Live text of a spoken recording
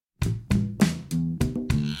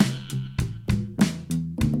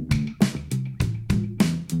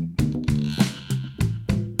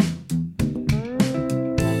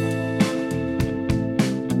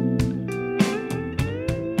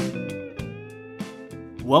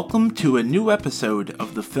Welcome to a new episode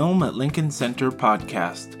of the Film at Lincoln Center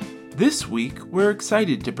podcast. This week, we're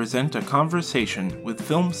excited to present a conversation with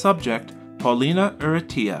film subject Paulina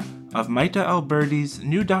Urrutia of Maite Alberdi's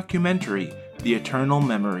new documentary, The Eternal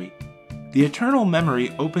Memory. The Eternal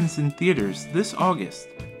Memory opens in theaters this August,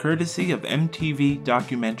 courtesy of MTV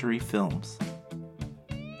Documentary Films.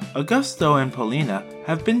 Augusto and Paulina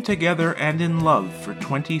have been together and in love for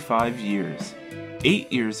 25 years.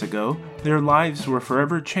 8 years ago, their lives were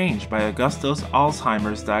forever changed by Augusto's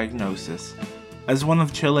Alzheimer's diagnosis. As one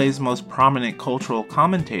of Chile's most prominent cultural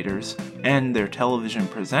commentators and their television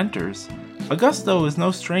presenters, Augusto is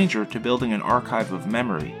no stranger to building an archive of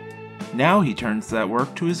memory. Now he turns that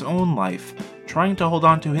work to his own life, trying to hold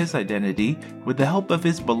on to his identity with the help of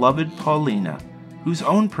his beloved Paulina, whose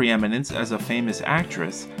own preeminence as a famous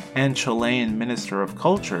actress and Chilean Minister of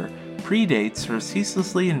Culture predates her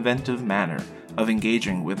ceaselessly inventive manner of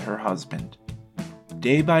engaging with her husband.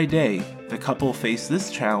 Day by day, the couple face this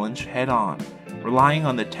challenge head-on, relying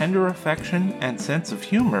on the tender affection and sense of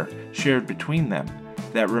humor shared between them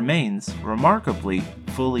that remains, remarkably,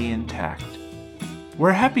 fully intact.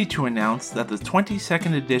 We're happy to announce that the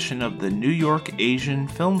 22nd edition of the New York Asian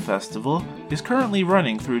Film Festival is currently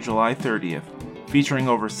running through July 30th, featuring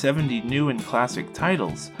over 70 new and classic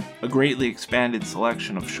titles, a greatly expanded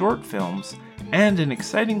selection of short films, and an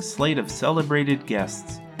exciting slate of celebrated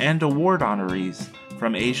guests and award honorees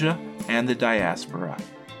from Asia and the diaspora.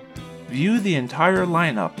 View the entire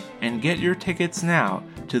lineup and get your tickets now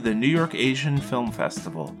to the New York Asian Film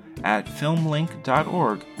Festival at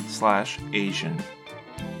filmlink.org/Asian.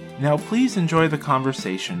 Now please enjoy the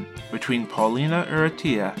conversation between Paulina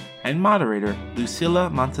Urrutia and moderator Lucila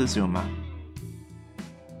Moctezuma.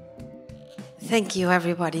 Thank you,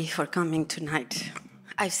 everybody, for coming tonight.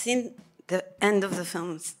 I've seen the end of the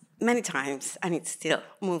films many times, and it still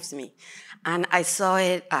moves me. And I saw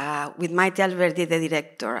it with Maite Alberdi, the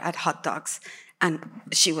director, at Hot Dogs, and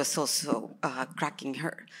she was also cracking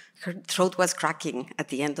her throat was cracking at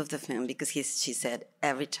the end of the film because she said,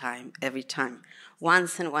 every time,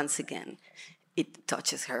 once and once again, it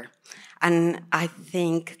touches her. And I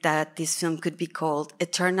think that this film could be called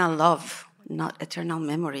Eternal Love, not eternal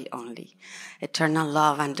memory only. Eternal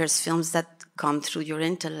love, and there's films that come through your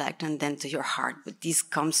intellect and then to your heart, but this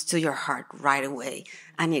comes to your heart right away,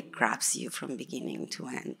 and it grabs you from beginning to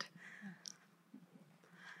end.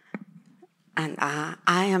 And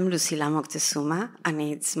I am Lucila Moctezuma, and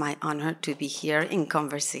it's my honor to be here in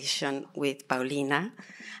conversation with Paulina.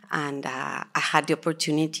 And I had the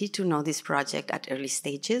opportunity to know this project at early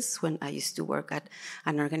stages when I used to work at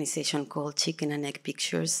an organization called Chicken and Egg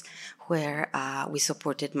Pictures, where we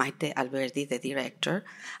supported Maite Alberdi, the director.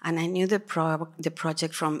 And I knew the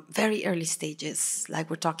project from very early stages, like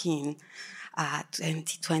we're talking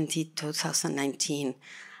 2020, 2019.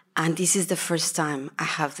 And this is the first time I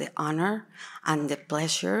have the honor and the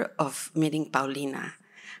pleasure of meeting Paulina.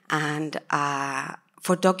 And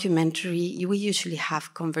for documentary, we usually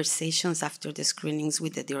have conversations after the screenings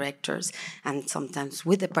with the directors and sometimes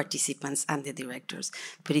with the participants and the directors.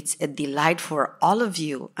 But it's a delight for all of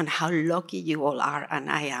you, and how lucky you all are,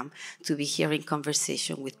 and I am, to be here in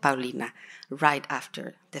conversation with Paulina right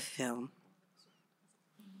after the film.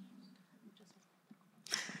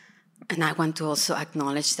 And I want to also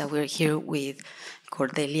acknowledge that we're here with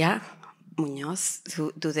Cordelia Munoz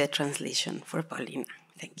to do the translation for Paulina.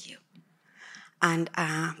 Thank you. And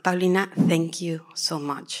Paulina, thank you so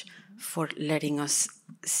much for letting us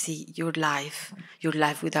see your life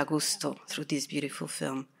with Augusto through this beautiful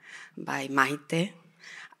film by Maite.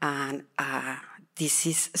 And this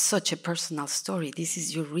is such a personal story. This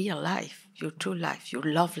is your real life, your true life, your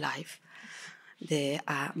love life. The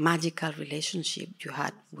magical relationship you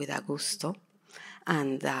had with Augusto,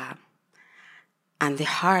 and the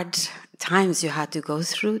hard times you had to go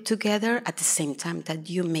through together at the same time that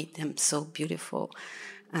you made them so beautiful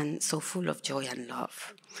and so full of joy and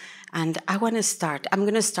love. And I'm going to start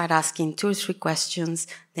asking 2 or 3 questions,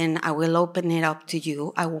 then I will open it up to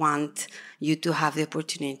you. I want you to have the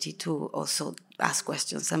opportunity to also ask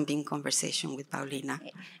questions and be in conversation with Paulina.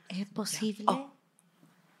 ¿Es posible?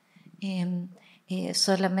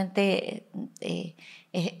 Solamente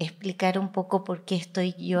explicar un poco por qué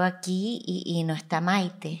estoy yo aquí y no está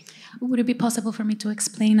Maite. Would it be possible for me to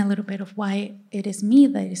explain a little bit of why it is me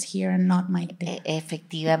that is here and not Maite?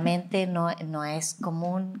 Efectivamente, no es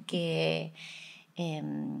común que,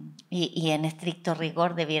 y en estricto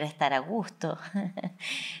rigor debiera estar Augusto,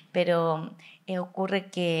 pero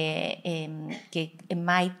ocurre que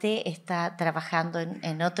Maite está trabajando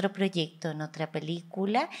en otro proyecto, en otra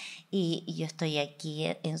película, y yo estoy aquí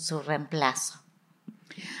en su reemplazo.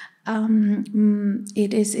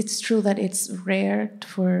 It's true that it's rare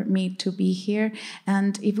for me to be here,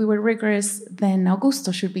 and if we were rigorous, then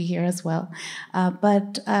Augusto should be here as well.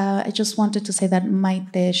 But I just wanted to say that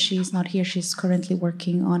Maite, she's not here. She's currently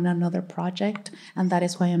working on another project, and that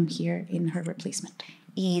is why I'm here in her replacement.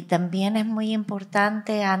 Y también es muy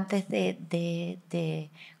importante, antes de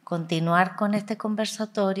continuar con este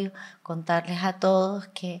conversatorio, contarles a todos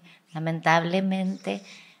que lamentablemente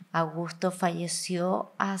Augusto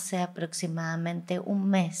falleció hace aproximadamente un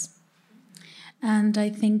mes. And I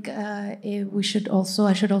think I should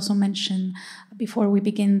also mention, before we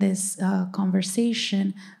begin this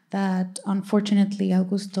conversation, that unfortunately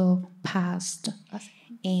Augusto passed.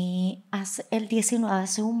 El 19,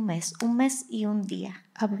 hace un mes y un día.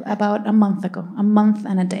 About a month ago, a month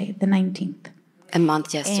and a day, the 19th. A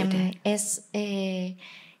month yesterday.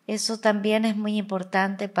 Eso también es muy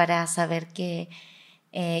importante para saber que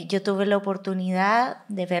yo tuve la oportunidad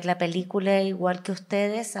de ver la película igual que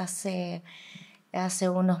ustedes hace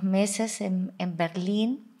unos meses en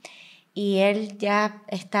Berlín, y él ya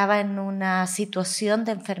estaba en una situación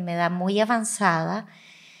de enfermedad muy avanzada.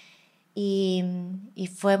 Y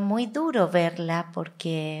fue muy duro verla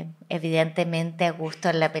porque evidentemente Augusto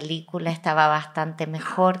en la película estaba bastante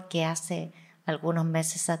mejor que hace algunos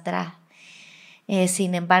meses atrás.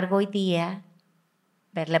 Sin embargo, hoy día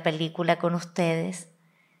ver la película con ustedes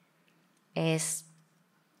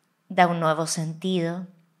da un nuevo sentido.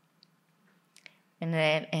 No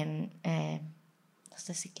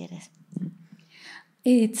sé si quieres.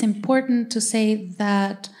 It's important to say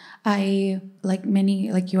that I, like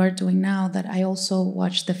you are doing now, that I also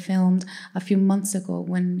watched the film a few months ago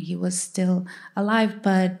when he was still alive,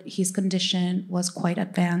 but his condition was quite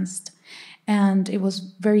advanced. And it was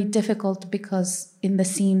very difficult because in the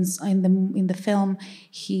scenes, in the film,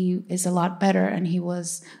 he is a lot better and he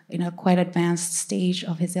was in a quite advanced stage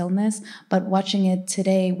of his illness. But watching it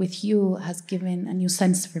today with you has given a new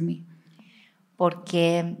sense for me.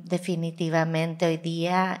 Porque definitivamente hoy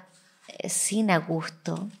día, sin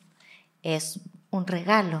Augusto, es un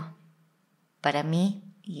regalo para mí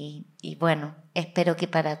y bueno, espero que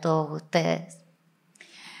para todos ustedes.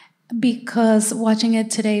 Because watching it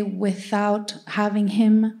today without having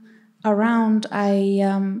him around, I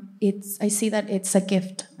see that it's a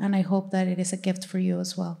gift, and I hope that it is a gift for you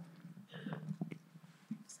as well.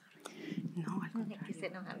 No,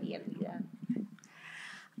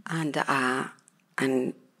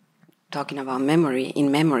 and talking about memory,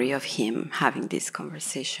 in memory of him, having this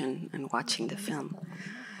conversation and watching the film,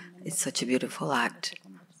 it's such a beautiful act.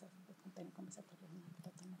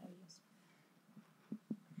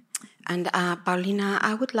 And Paulina,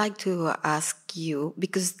 I would like to ask you,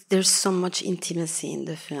 because there's so much intimacy in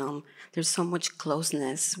the film, there's so much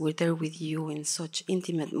closeness. We're there with you in such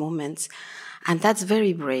intimate moments. And that's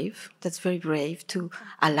very brave. That's very brave to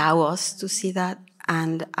allow us to see that.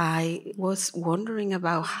 And I was wondering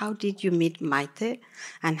about, how did you meet Maite?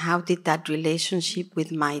 And how did that relationship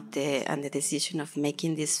with Maite and the decision of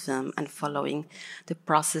making this film and following the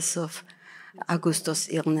process of Augusto's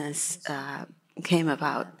illness came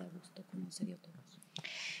about?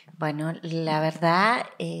 Bueno, la verdad,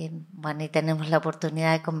 bueno, y tenemos la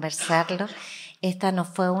oportunidad de conversarlo, esta no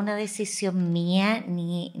fue una decisión mía,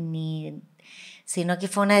 sino que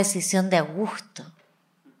fue una decisión de Augusto.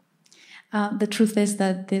 The truth is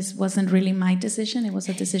that this wasn't really my decision, it was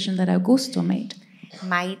a decision that Augusto made.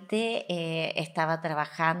 Maite estaba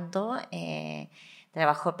trabajó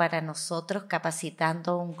para nosotros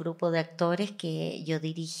capacitando un grupo de actores que yo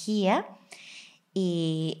dirigía,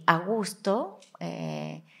 y Augusto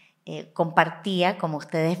compartía, como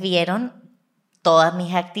ustedes vieron, todas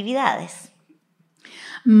mis actividades.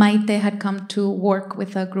 Maite had come to work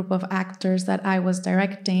with a group of actors that I was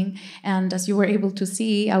directing, and as you were able to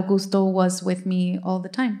see, Augusto was with me all the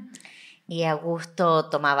time. Y Augusto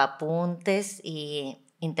tomaba apuntes y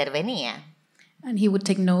intervenía. And he would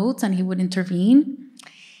take notes and he would intervene.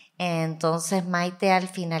 Entonces Maite, al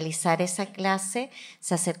finalizar esa clase,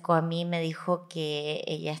 se acercó a mí y me dijo que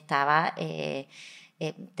ella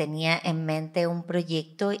tenía en mente un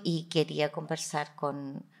proyecto y quería conversar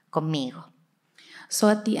conmigo. So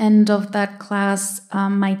at the end of that class,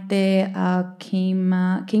 Maite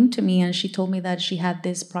came to me and she told me that she had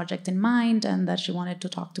this project in mind and that she wanted to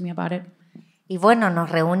talk to me about it. Y bueno,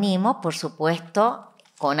 nos reunimos, por supuesto,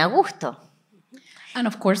 con Augusto. And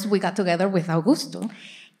of course, we got together with Augusto.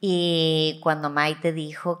 Y cuando Maite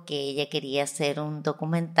dijo que ella quería hacer un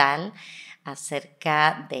documental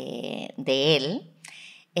acerca de él,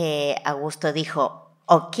 Augusto dijo,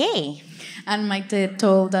 okay. And Maite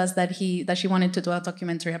told us that she wanted to do a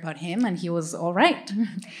documentary about him, and he was all right.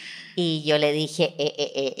 Y yo le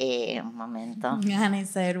dije, un momento. And I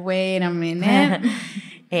said, wait a minute.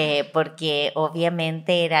 Porque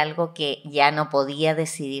obviamente era algo que ya no podía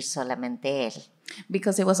decidir solamente él.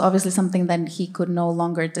 Because it was obviously something that he could no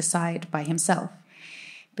longer decide by himself.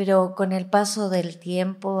 Pero con el paso del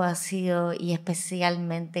tiempo ha sido, y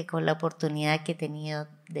especialmente con la oportunidad que he tenido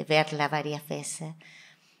de verla varias veces,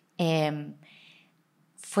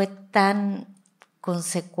 fue tan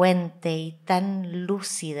consecuente y tan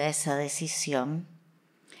lúcida esa decisión.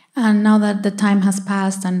 And now that the time has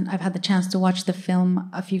passed and I've had the chance to watch the film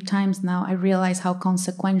a few times now, I realize how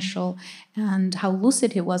consequential and how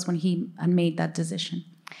lucid he was when he had made that decision.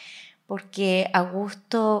 Porque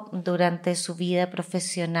Augusto durante su vida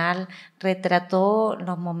profesional retrató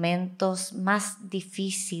los momentos más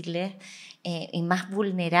difíciles y más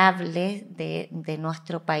vulnerables de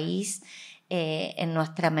nuestro país en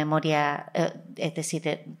nuestra memoria, es decir,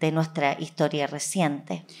 de nuestra historia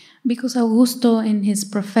reciente. Because Augusto, in his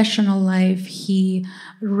professional life, he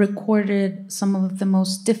recorded some of the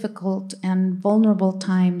most difficult and vulnerable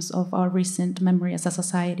times of our recent memory as a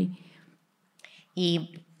society.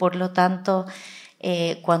 Y por lo tanto,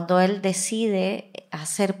 cuando él decide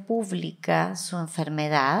hacer pública su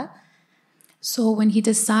enfermedad, So when he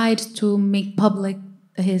decides to make public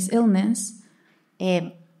his illness,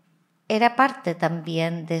 era parte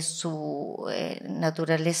también de su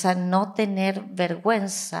naturaleza no tener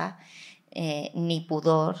vergüenza ni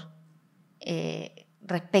pudor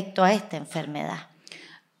respecto a esta enfermedad.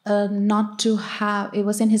 It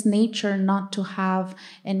was in his nature not to have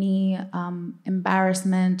any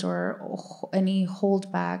embarrassment or any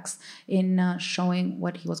holdbacks in showing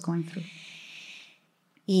what he was going through.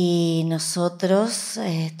 Y nosotros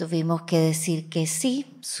tuvimos que decir que sí,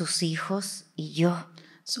 sus hijos y yo.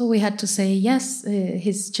 So we had to say yes,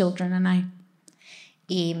 his children and I.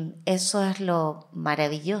 Y eso es lo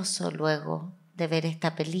maravilloso luego de ver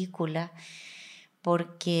esta película,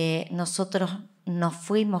 porque nosotros no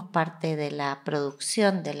fuimos parte de la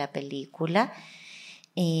producción de la película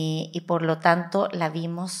y por lo tanto la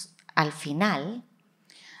vimos al final.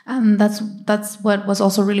 And that's what was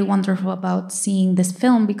also really wonderful about seeing this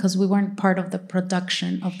film, because we weren't part of the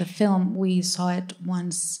production of the film. We saw it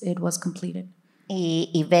once it was completed.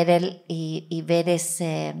 Y ver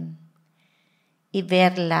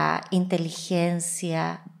la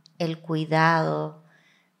inteligencia, el cuidado,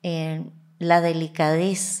 la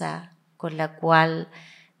delicadeza con la cual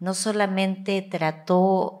no solamente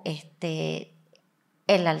trató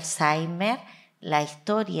el Alzheimer, la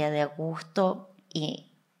historia de Augusto y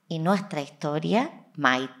nuestra historia,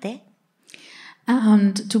 Maite.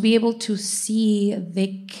 And to be able to see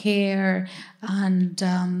the care and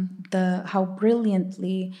how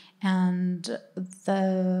brilliantly and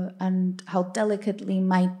how delicately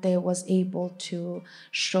Maite was able to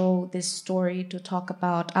show this story, to talk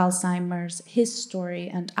about Alzheimer's, his story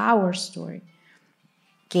and our story.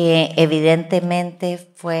 Que evidentemente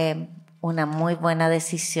fue una muy buena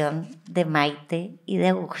decisión de Maite y de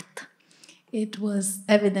Augusto. It was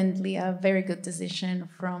evidently a very good decision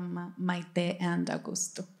from Maite and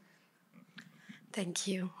Augusto. Thank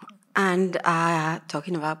you. And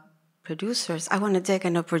talking about producers, I want to take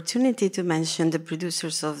an opportunity to mention the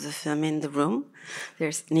producers of the film in the room.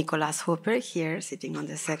 There's Nicolas Hopper here, sitting on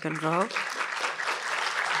the second row.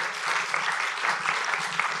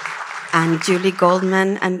 And Julie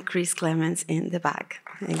Goldman and Chris Clements in the back.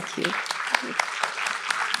 Thank you.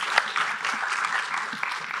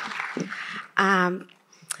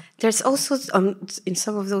 There's also, in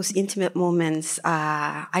some of those intimate moments,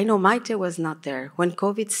 I know Maite was not there. When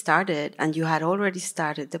COVID started and you had already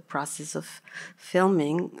started the process of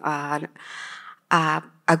filming,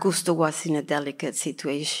 Augusto was in a delicate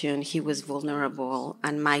situation. He was vulnerable,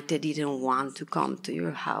 and Maite didn't want to come to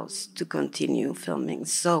your house to continue filming.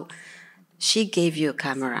 So she gave you a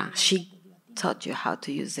camera. She taught you how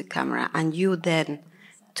to use the camera, and you then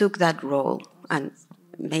took that role and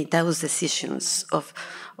made those decisions of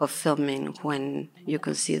filming when you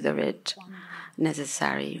consider it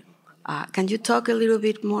necessary. Can you talk a little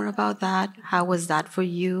bit more about that? How was that for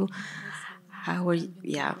you?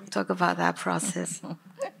 Talk about that process.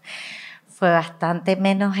 Fue bastante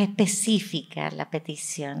menos específica la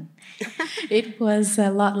petición. It was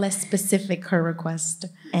a lot less specific, her request.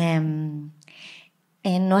 En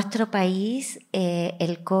nuestro país,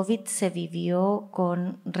 el COVID se vivió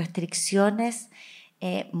con restricciones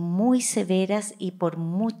muy severas y por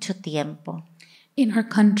mucho tiempo. In her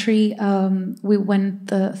country, we went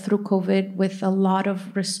through COVID with a lot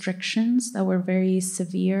of restrictions that were very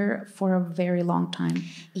severe for a very long time.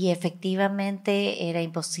 Y efectivamente era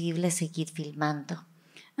imposible seguir filmando.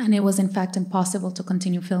 And it was in fact impossible to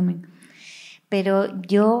continue filming. Pero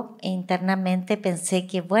yo internamente pensé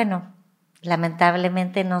que, bueno,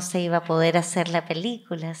 lamentablemente no se iba a poder hacer la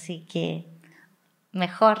película, así que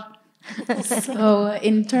mejor. So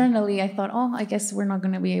internally I thought, I guess we're not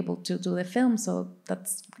going to be able to do the film, so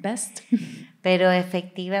that's best. Pero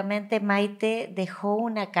efectivamente Maite dejó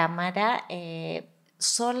una cámara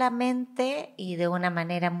solamente y de una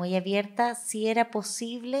manera muy abierta si era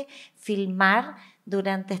posible filmar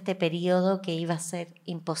durante este periodo que iba a ser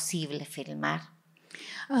imposible filmar.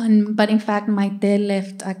 But in fact, Maite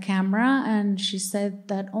left a camera and she said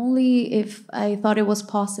that only if I thought it was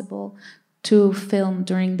possible to film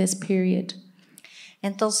during this period.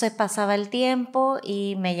 Entonces pasaba el tiempo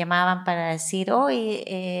y me llamaban para decir,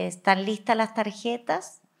 ¿están listas las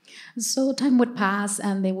tarjetas? So time would pass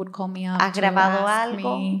and they would call me up ¿Has to grabado ask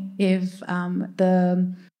algo? me if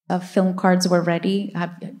the film cards were ready,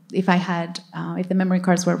 if the memory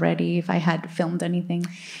cards were ready, if I had filmed anything.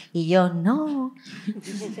 Y yo, no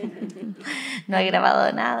he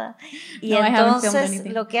grabado nada. Y No, entonces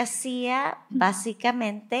lo que hacía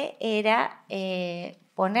básicamente era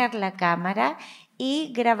poner la cámara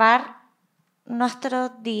y grabar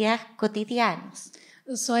nuestros días cotidianos.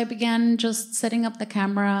 So I began just setting up the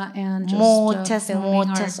camera and just Muchas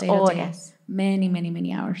horas.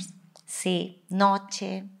 Many hours. Sí,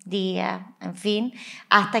 noche, día, en fin,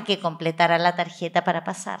 hasta que completara la tarjeta para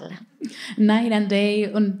pasarla. Night and day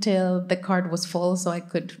until the card was full so I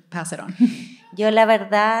could pass it on. Yo la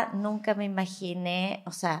verdad nunca me imaginé,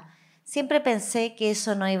 siempre pensé que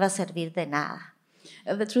eso no iba a servir de nada.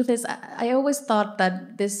 The truth is, I always thought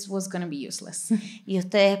that this was going to be useless. Y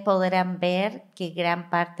ustedes podrán ver que gran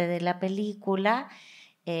parte de la película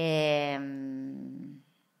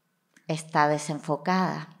está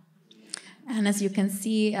desenfocada. And as you can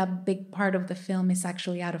see, a big part of the film is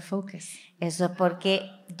actually out of focus. Eso es porque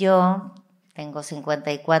yo tengo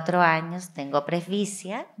 54 años, tengo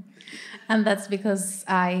presbicia. And that's because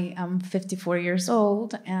I am 54 years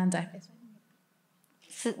old and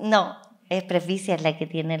No, es presbicia es la que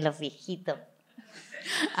tienen los viejitos.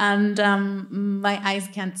 And my eyes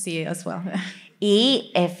can't see as well.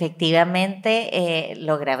 Y efectivamente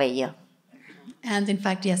lo grabé yo. And in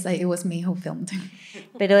fact, yes, it was me who filmed.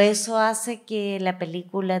 Pero eso hace que la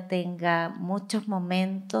película tenga muchos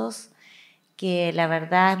momentos que la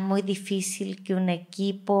verdad es muy difícil que un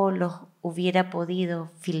equipo los hubiera podido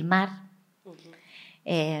filmar.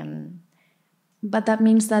 But that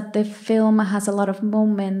means that the film has a lot of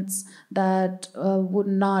moments that would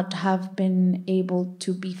not have been able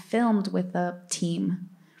to be filmed with a team.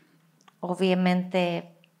 Obviamente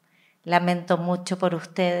lamento mucho por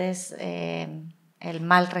ustedes el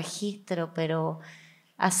mal registro, pero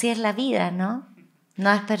así es la vida, ¿no?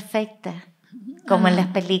 No es perfecta, como en las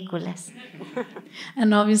películas.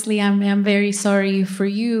 And obviously I'm very sorry for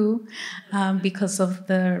you because of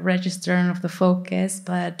the register and of the focus,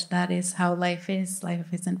 but that is how life is.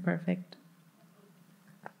 Life isn't perfect.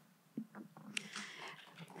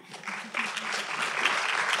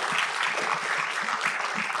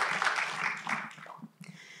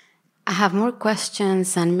 I have more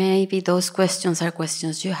questions, and maybe those questions are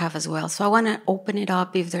questions you have as well. So I want to open it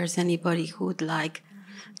up if there's anybody who would like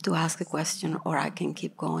to ask a question, or I can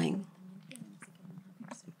keep going.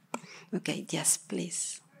 Okay, yes,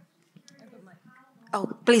 please.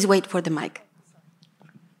 Oh, please wait for the mic.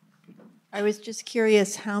 I was just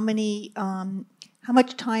curious how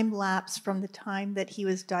much time lapsed from the time that he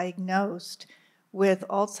was diagnosed with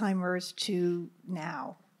Alzheimer's to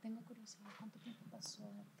now?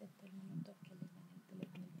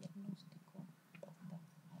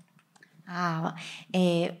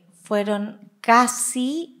 Fueron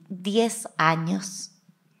casi 10 años.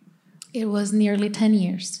 It was nearly 10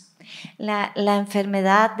 years. La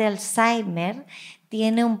enfermedad de Alzheimer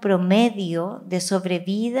tiene un promedio de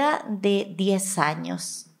sobrevida de 10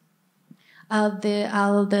 años.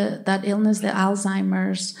 That illness, the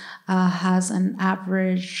Alzheimer's, has an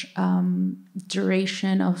average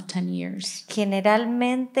duration of 10 years.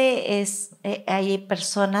 Generalmente hay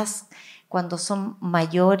personas cuando son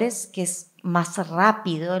mayores que es más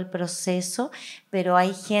rápido el proceso, pero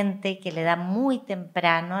hay gente que le da muy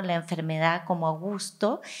temprano la enfermedad como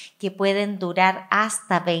Augusto, que pueden durar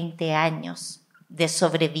hasta 20 años de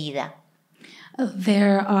sobrevida.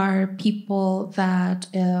 There are people that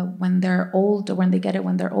when they get it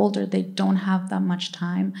when they're older, they don't have that much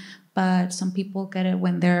time, but some people get it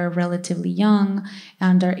when they're relatively young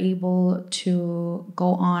and are able to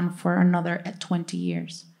go on for another 20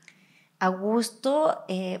 years. Augusto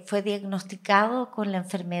fue diagnosticado con la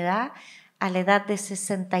enfermedad a la edad de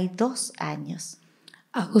 62 años.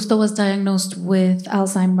 Augusto was diagnosed with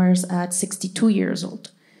Alzheimer's at 62 years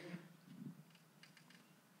old.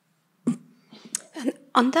 And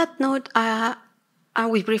on that note,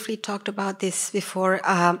 we briefly talked about this before.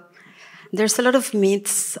 There's a lot of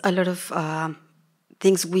myths, a lot of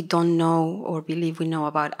things we don't know or believe we know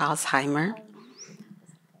about Alzheimer.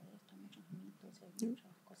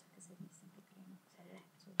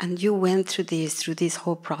 And you went through this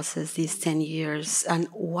whole process, these 10 years. And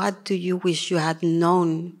what do you wish you had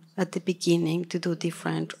known at the beginning to do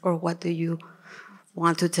different? Or what do you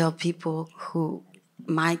want to tell people who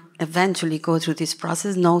might eventually go through this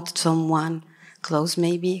process, know someone close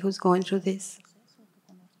maybe who's going through this?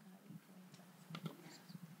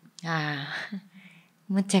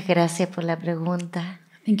 Muchas gracias por la pregunta.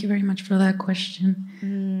 Thank you very much for that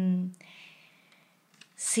question.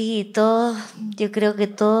 Sí, yo creo que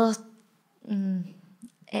todos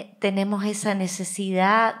tenemos esa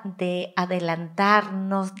necesidad de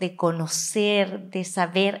adelantarnos, de conocer, de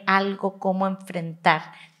saber algo, cómo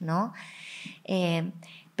enfrentar, ¿no?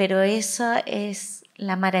 Pero esa es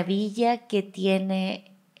la maravilla que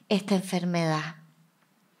tiene esta enfermedad.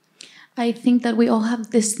 I think that we all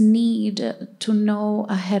have this need to know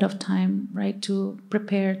ahead of time, right? To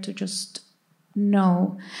prepare, to just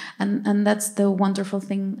know. And that's the wonderful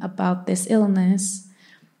thing about this illness.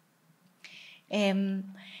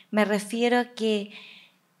 Me refiero a que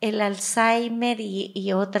el Alzheimer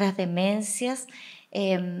y otras demencias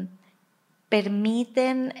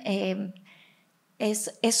permiten,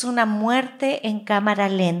 es una muerte en cámara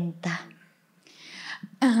lenta.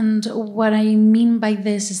 And what I mean by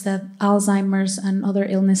this is that Alzheimer's and other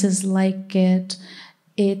illnesses like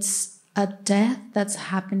it's a death that's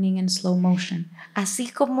happening in slow motion.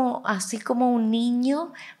 Así como un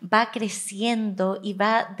niño va creciendo y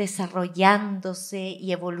va desarrollándose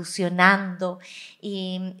y evolucionando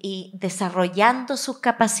y desarrollando sus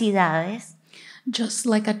capacidades. Just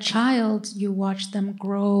like a child, you watch them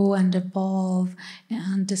grow and evolve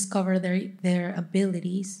and discover their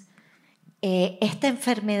abilities. Esta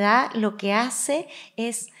enfermedad lo que hace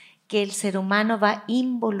es que el ser humano va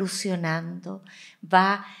involucionando,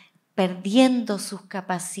 va perdiendo sus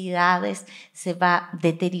capacidades, se va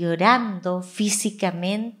deteriorando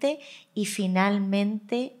físicamente y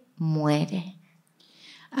finalmente muere.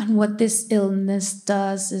 And what this illness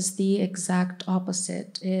does is the exact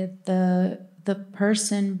opposite. The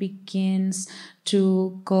person begins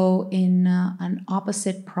to go in an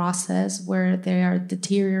opposite process where they are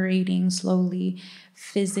deteriorating slowly,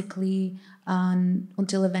 physically,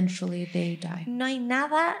 until eventually they die. No hay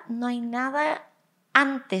nada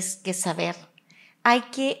antes que saber. Hay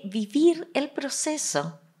que vivir el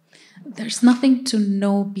proceso. There's nothing to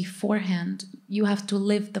know beforehand. You have to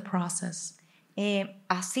live the process.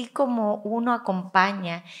 Así como uno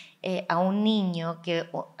acompaña a un niño, que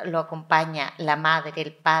lo acompaña la madre,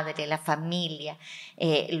 el padre, la familia,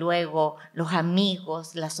 luego los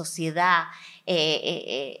amigos, la sociedad,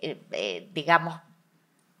 digamos,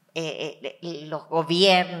 los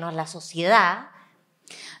gobiernos, la sociedad.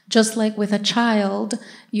 Just like with a child,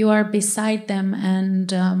 you are beside them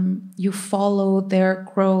and you follow their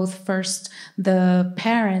growth. First the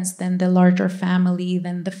parents, then the larger family,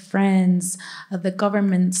 then the friends, the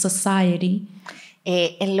government, society.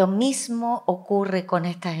 Lo mismo ocurre con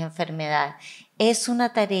estas enfermedades. Es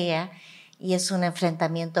una tarea y es un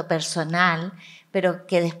enfrentamiento personal, pero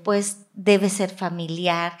que después debe ser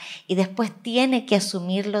familiar y después tiene que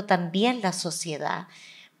asumirlo también la sociedad,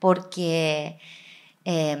 porque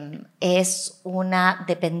es una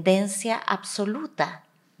dependencia absoluta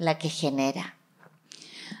la que genera.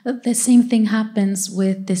 The same thing happens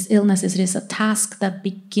with this illness. It is a task that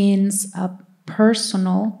begins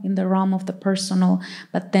personal, in the realm of the personal,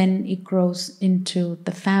 but then it grows into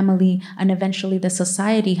the family, and eventually the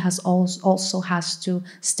society also has to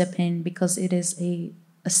step in because it is a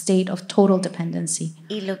state of total dependency.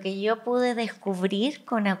 Y lo que yo pude descubrir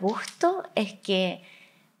con Augusto es que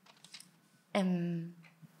el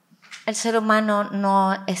ser humano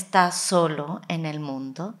no está solo en el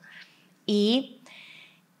mundo y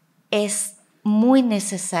es muy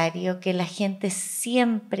necesario que la gente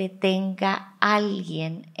siempre tenga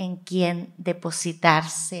alguien en quien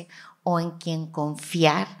depositarse o en quien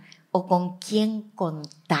confiar o con quien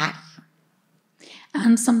contar.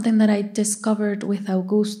 And something that I discovered with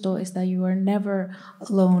Augusto is that you are never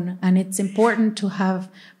alone, and it's important to have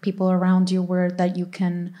people around you that you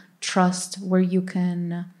can trust, where you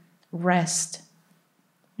can rest.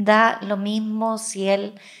 Da lo mismo si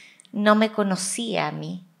él no me conocía a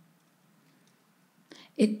mí.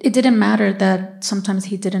 It didn't matter that sometimes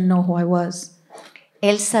he didn't know who I was.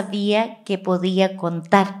 Él sabía que podía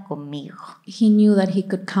contar conmigo. He knew that he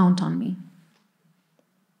could count on me.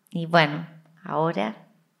 Y bueno, ahora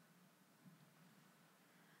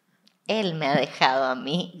Él me ha dejado a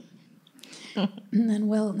mí. And then,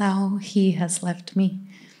 well, now he has left me.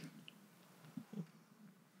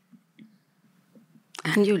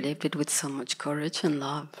 And you lived it with so much courage and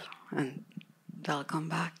love, and they'll come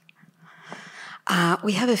back.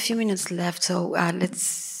 We have a few minutes left, so let's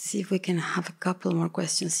see if we can have a couple more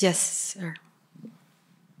questions. Yes, sir.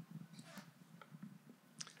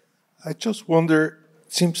 I just wonder,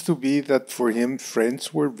 it seems to be that for him,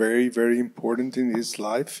 friends were very, very important in his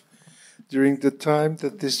life. During the time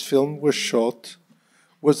that this film was shot,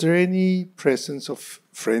 was there any presence of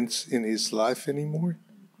friends in his life anymore?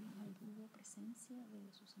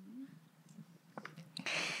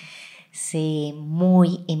 Sí,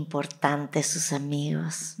 muy importantes sus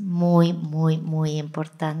amigos, muy, muy, muy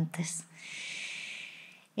importantes.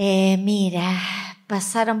 Mira,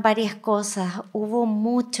 pasaron varias cosas, hubo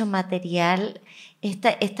mucho material.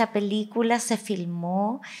 Esta película se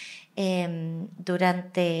filmó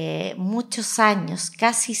durante muchos años,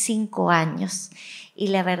 casi 5 años, y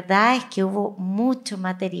la verdad es que hubo mucho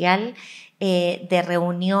material de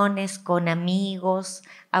reuniones con amigos.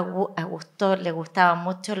 A Augusto le gustaban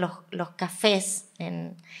mucho los cafés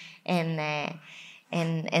en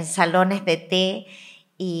salones de té,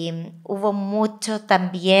 y hubo mucho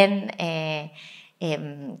también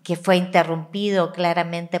que fue interrumpido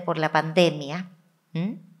claramente por la pandemia.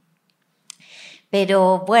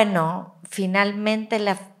 Pero bueno, finalmente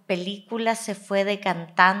la película se fue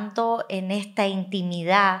decantando en esta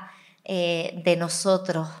intimidad de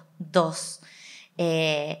nosotros dos.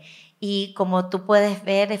 Y como tú puedes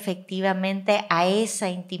ver, efectivamente a esa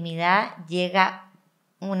intimidad llega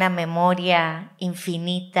una memoria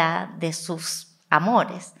infinita de sus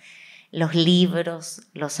amores. Los libros,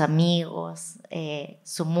 los amigos,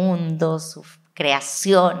 su mundo, sus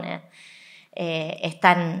creaciones,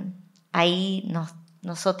 están ahí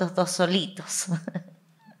nosotros dos solitos.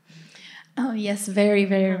 Oh, yes, very,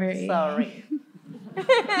 very, very. Sorry.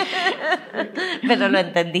 Pero lo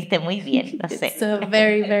entendiste muy bien, lo sé. It's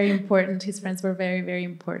very, very important. His friends were very, very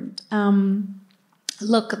important.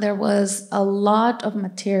 Look, there was a lot of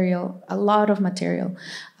material.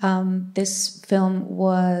 This film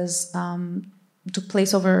took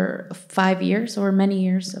place over 5 years, over many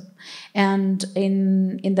years, and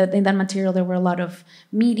in that material there were a lot of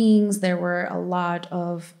meetings. There were a lot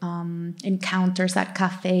of encounters at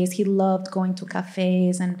cafes. He loved going to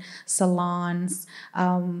cafes and salons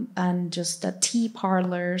and just tea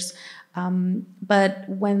parlors. But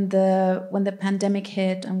when the pandemic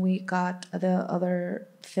hit and we got the other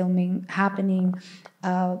filming happening,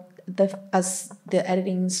 as the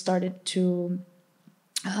editing started to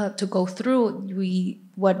go through,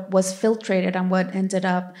 what was filtrated and what ended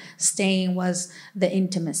up staying was the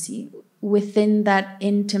intimacy. Within that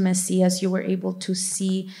intimacy, as you were able to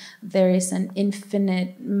see, there is an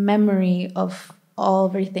infinite memory of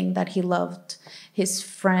everything that he loved, his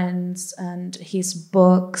friends and his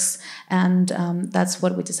books, and that's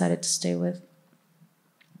what we decided to stay with.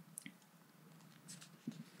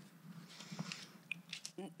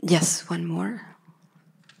 Yes, one more.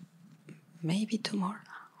 Maybe 2 more.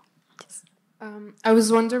 Yes. I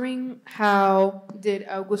was wondering, how did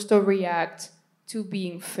Augusto react to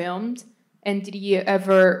being filmed, and did he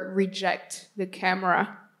ever reject the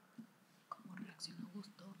camera?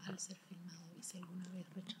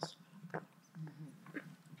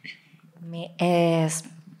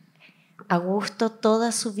 Augusto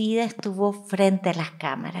toda su vida estuvo frente a las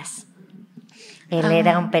cámaras. Él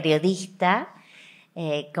era un periodista,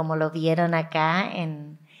 como lo vieron acá,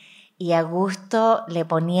 y a Augusto le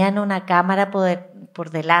ponían una cámara por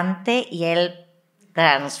delante y él,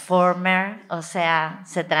 transformer, o sea,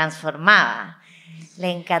 se transformaba. Le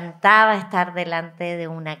encantaba estar delante de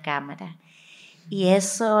una cámara. Y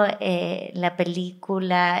eso, la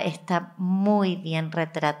película está muy bien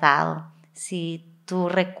retratado. Si tú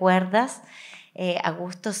recuerdas,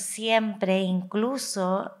 Augusto siempre,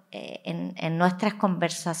 incluso en nuestras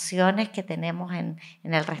conversaciones que tenemos en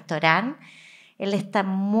el restaurante, él está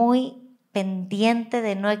muy pendiente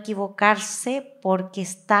de no equivocarse porque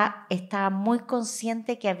estaba muy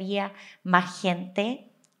consciente que había más gente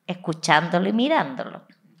escuchándolo y mirándolo.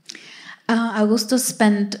 Augusto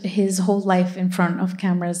spent his whole life in front of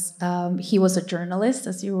cameras. He was a journalist,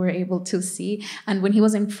 as you were able to see. And when he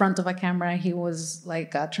was in front of a camera, he was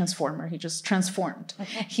like a transformer. He just transformed.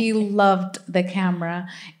 He loved the camera.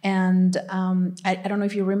 And I don't know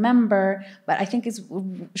if you remember, but I think it's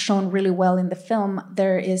shown really well in the film.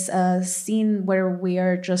 There is a scene where we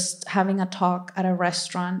are just having a talk at a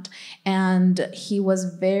restaurant. And he was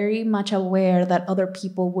very much aware that other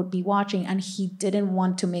people would be watching, and he didn't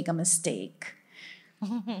want to make a mistake.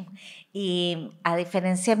 Y a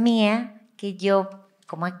diferencia mía, que yo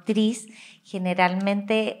como actriz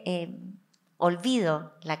generalmente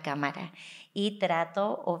olvido la cámara y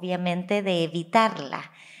trato obviamente de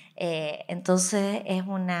evitarla. Entonces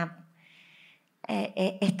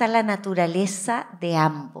está la naturaleza de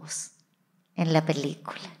ambos en la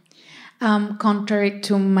película. Contrary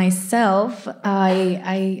to myself,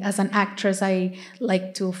 I as an actress, I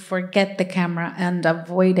like to forget the camera and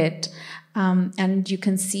avoid it. And you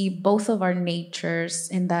can see both of our natures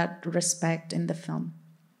in that respect in the film.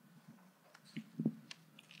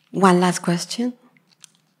 One last question.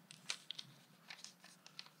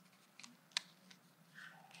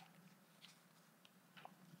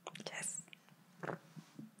 Yes.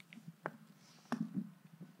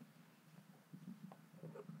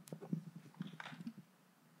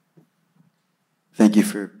 Thank you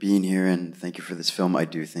for being here, and thank you for this film. I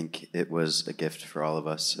do think it was a gift for all of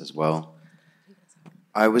us as well.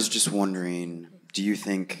 I was just wondering, do you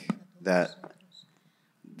think that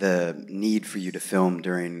the need for you to film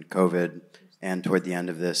during COVID and toward the end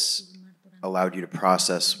of this allowed you to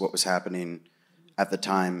process what was happening at the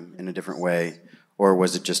time in a different way, or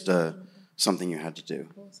was it just something you had to do?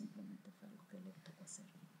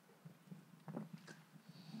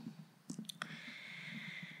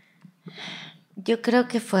 Yo creo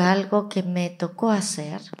que fue algo que me tocó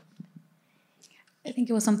hacer. I think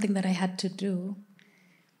it was something that I had to do.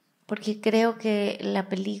 Porque creo que la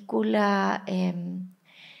película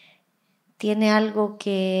tiene algo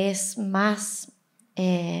que es más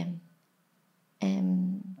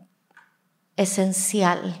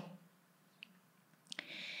esencial.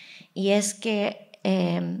 Y es que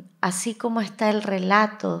así como está el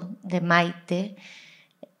relato de Maite,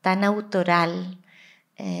 tan autoral,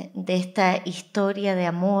 de esta historia de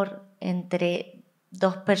amor entre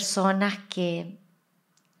dos personas que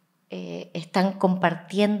están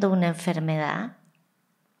compartiendo una enfermedad.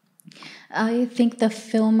 I think the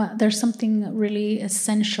film, there's something really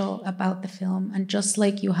essential about the film. And just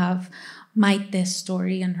like you have Maite's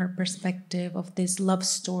story and her perspective of this love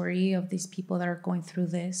story of these people that are going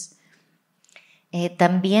through this.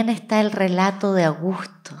 También está el relato de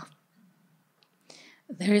Augusto.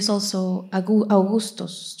 There is also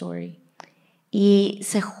Augusto's story. Y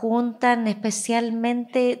se juntan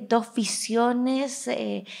especialmente dos visiones,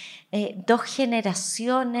 dos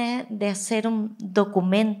generaciones de hacer un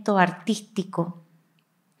documento artístico.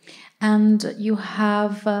 And you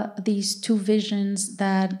have these two visions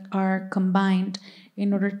that are combined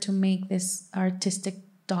in order to make this artistic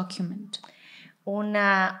document.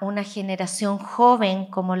 Una generación joven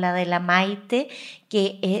como la de la Maite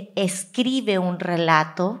que escribe un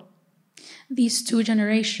relato. These two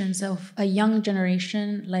generations of a young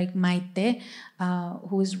generation like Maite,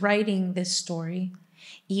 who is writing this story.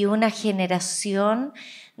 Y una generación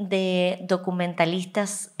de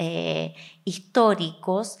documentalistas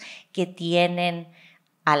históricos que tienen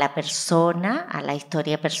a la persona, a la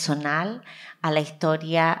historia personal, a la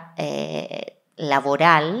historia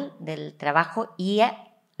laboral del trabajo y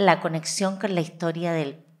a la conexión con la historia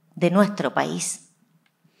de nuestro país.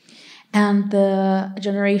 And the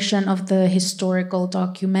generation of the historical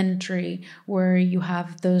documentary, where you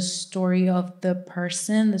have the story of the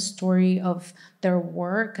person, the story of their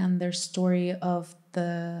work, and their story of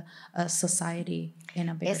the society in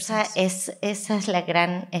a bigger sense. Esa es la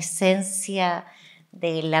gran esencia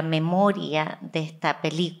de la memoria de esta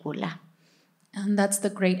película. And that's the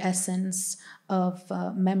great essence of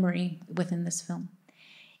memory within this film.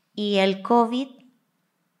 Y el COVID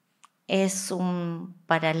es un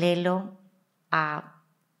paralelo a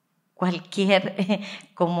cualquier,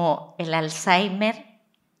 como el Alzheimer,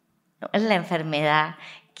 es la enfermedad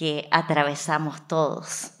que atravesamos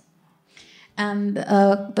todos. And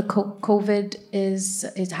the COVID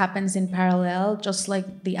it happens in parallel, just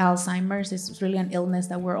like the Alzheimer's. It's really an illness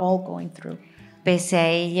that we're all going through. Pese a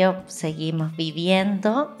ello, seguimos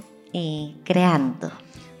viviendo y creando.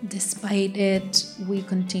 Despite it, we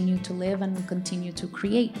continue to live and we continue to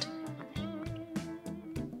create.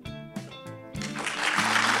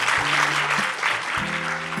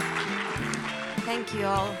 Thank you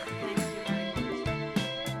all.